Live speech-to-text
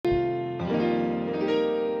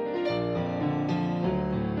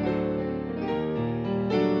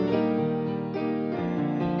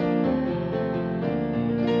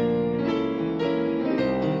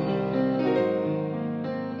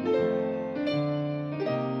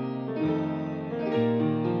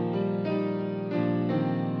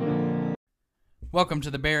Welcome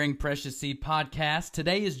to the Bearing Precious Seed podcast.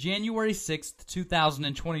 Today is January 6th,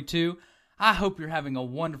 2022. I hope you're having a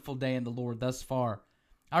wonderful day in the Lord thus far.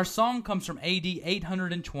 Our song comes from AD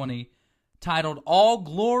 820, titled All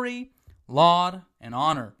Glory, Laud, and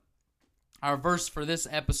Honor. Our verse for this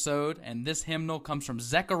episode and this hymnal comes from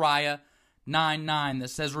Zechariah 9:9 that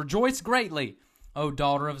says, Rejoice greatly, O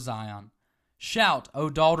daughter of Zion. Shout, O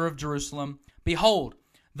daughter of Jerusalem. Behold,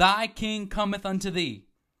 thy King cometh unto thee.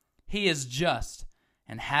 He is just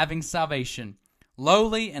and having salvation,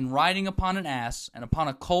 lowly and riding upon an ass, and upon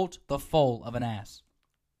a colt the foal of an ass.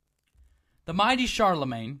 The mighty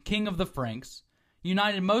Charlemagne, king of the Franks,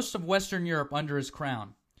 united most of Western Europe under his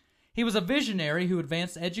crown. He was a visionary who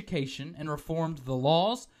advanced education and reformed the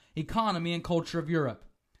laws, economy, and culture of Europe.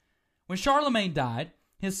 When Charlemagne died,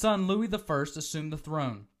 his son Louis I assumed the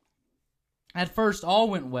throne. At first all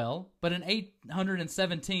went well, but in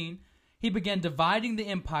 817 he began dividing the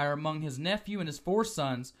empire among his nephew and his 4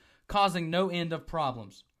 sons, causing no end of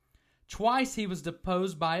problems. Twice he was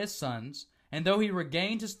deposed by his sons, and though he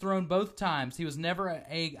regained his throne both times, he was never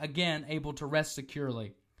again able to rest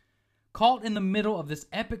securely. Caught in the middle of this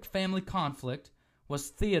epic family conflict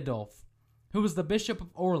was Theodulf, who was the Bishop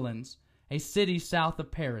of Orleans, a city south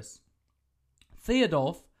of Paris.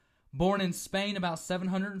 Theodulf, born in Spain about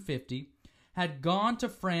 750, had gone to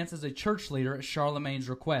France as a church leader at Charlemagne's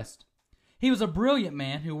request. He was a brilliant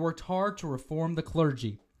man who worked hard to reform the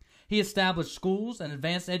clergy. He established schools and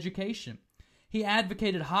advanced education. He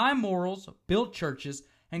advocated high morals, built churches,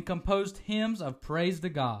 and composed hymns of praise to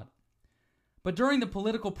God. But during the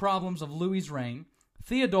political problems of Louis's reign,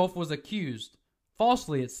 Theodulf was accused,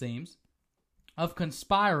 falsely it seems, of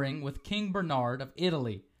conspiring with King Bernard of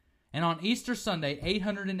Italy, and on Easter Sunday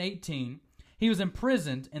 818, he was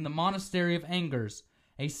imprisoned in the monastery of Angers,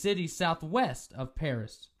 a city southwest of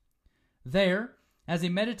Paris. There, as he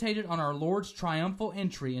meditated on our Lord's triumphal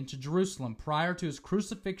entry into Jerusalem prior to his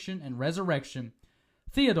crucifixion and resurrection,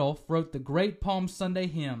 Theodulf wrote the great Palm Sunday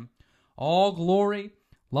hymn, All Glory,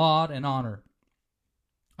 Laud, and Honor.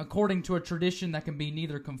 According to a tradition that can be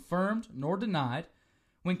neither confirmed nor denied,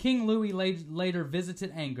 when King Louis later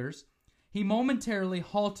visited Angers, he momentarily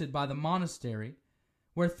halted by the monastery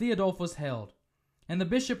where Theodulf was held, and the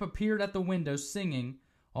bishop appeared at the window singing,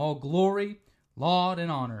 All Glory, Laud,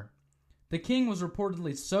 and Honor. The king was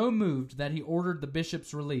reportedly so moved that he ordered the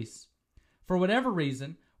bishop's release. For whatever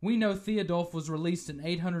reason, we know Theodulf was released in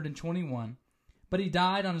 821, but he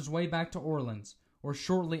died on his way back to Orleans, or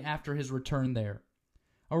shortly after his return there.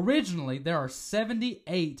 Originally, there are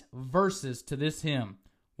 78 verses to this hymn.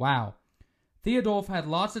 Wow. Theodulf had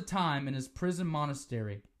lots of time in his prison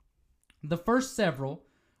monastery. The first several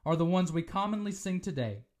are the ones we commonly sing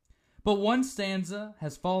today. But one stanza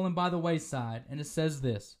has fallen by the wayside, and it says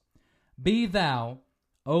this, Be thou,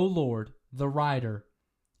 O Lord, the rider,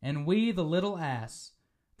 and we the little ass,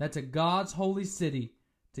 that to God's holy city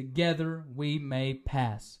together we may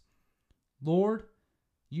pass. Lord,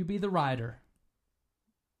 you be the rider,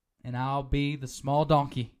 and I'll be the small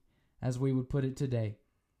donkey, as we would put it today,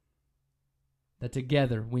 that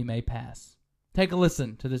together we may pass. Take a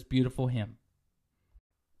listen to this beautiful hymn.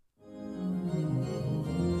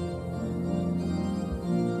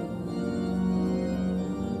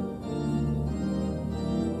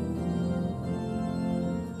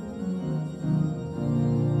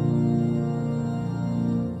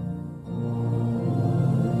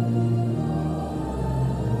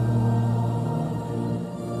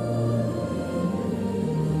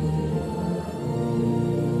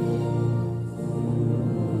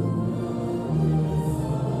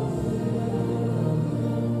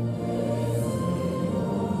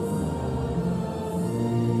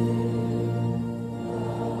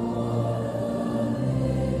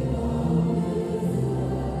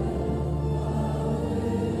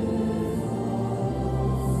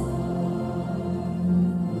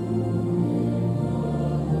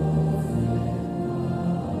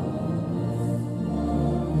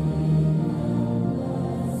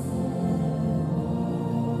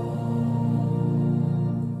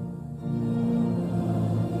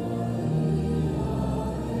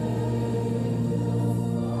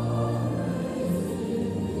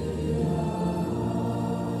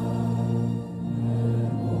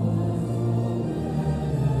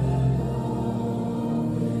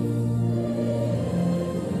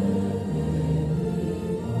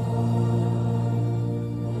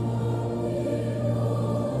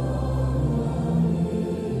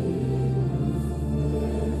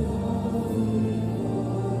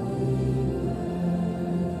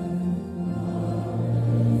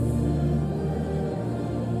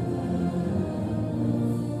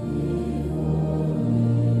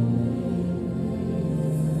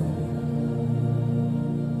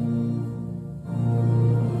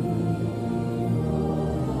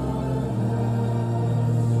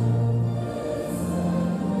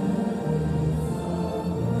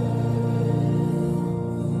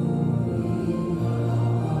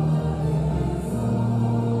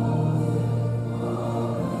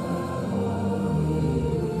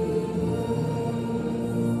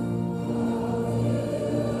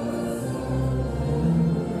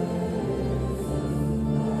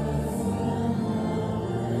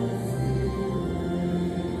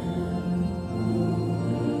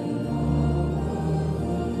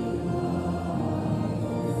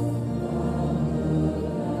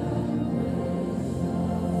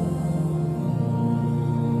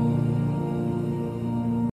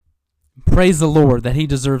 praise the Lord that He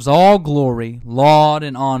deserves all glory, laud,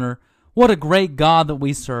 and honor. What a great God that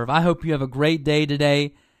we serve. I hope you have a great day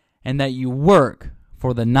today and that you work,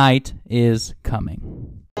 for the night is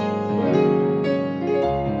coming.